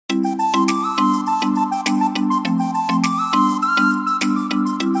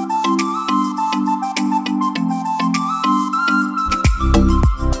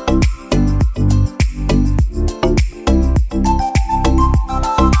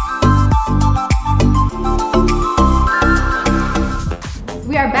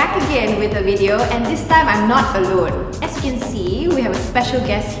video, and this time I'm not alone. As you can see, we have a special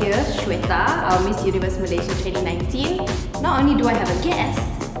guest here, Shweta, our Miss Universe Malaysia 2019. Not only do I have a guest,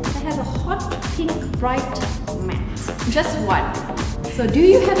 I have a hot pink bright mat. Just one. So do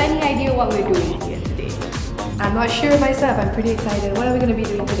you have any idea what we're doing here today? I'm not sure myself. I'm pretty excited. What are we going to be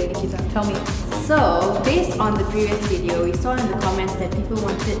doing today, Nikita? Tell me. So, based on the previous video, we saw in the comments that people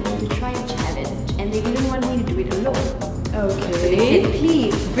wanted me to try a challenge and they didn't want me to do it alone. Okay. So they said,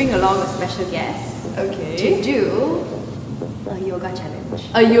 please bring along a special guest to do a yoga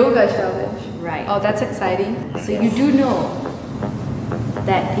challenge. A yoga challenge. Right. Oh, that's exciting. So you do know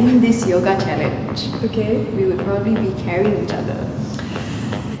that in this yoga challenge, Okay. we would probably be carrying each other.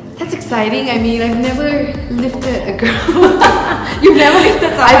 That's exciting. I mean, I've never lifted a girl. You've never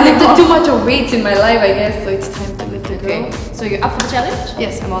lifted someone I've lifted before? too much of weight in my life, I guess, so it's time to lift a girl. Okay. So you're up for the challenge?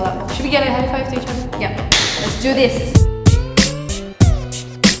 Yes, I'm all up. Should we get a high five to each other? Yep. Let's do this.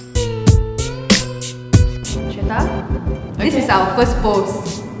 Shweta, this is our first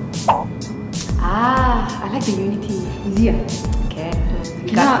pose. Ah, I like the unity. Easier. Okay.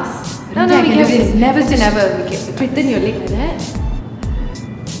 You got this. No, we can do this. Never say never. Okay. Straighten your leg like that.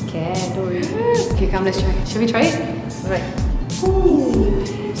 Okay, don't worry. Okay, come, let's try. Shall we try it? Alright.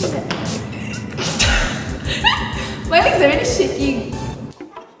 My legs are really shaking.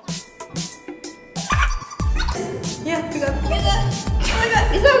 Yeah, we got it. Oh my god,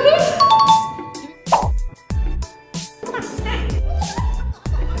 is that okay?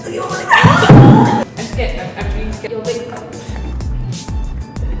 I'm scared. I'm really scared. Your legs up.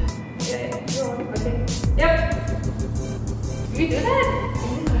 Yeah, you're on. Okay. Yep. We do that.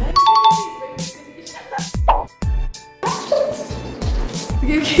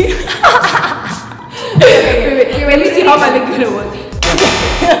 Okay. Wait, let me see how my leg gonna work.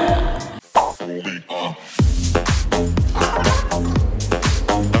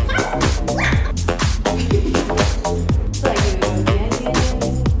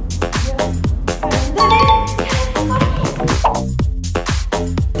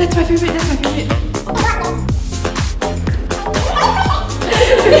 That's my favorite, that's my favorite.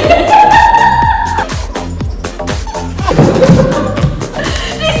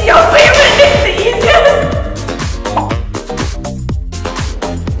 This is your favorite, this is the easiest.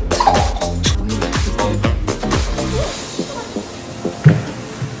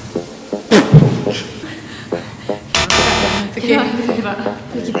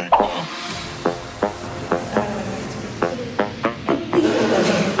 It's okay.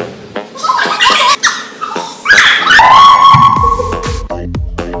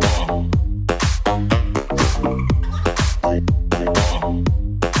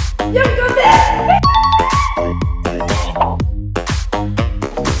 Yeah, we got this!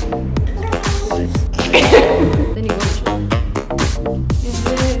 Then you go to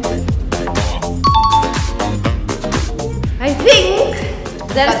I think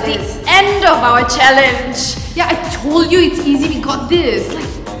that's the end of our challenge. Yeah, I told you it's easy. We got this. Like,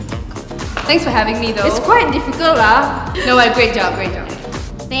 thanks for having me though. It's quite difficult, lah. No, great job, great job.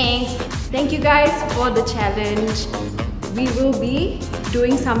 Thanks. Thank you guys for the challenge. We will be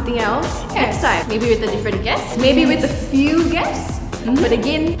doing something else next time. Maybe with a different guest, maybe with a few guests. But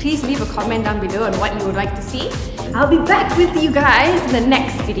again, please leave a comment down below on what you would like to see. I'll be back with you guys in the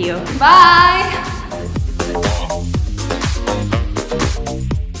next video. Bye!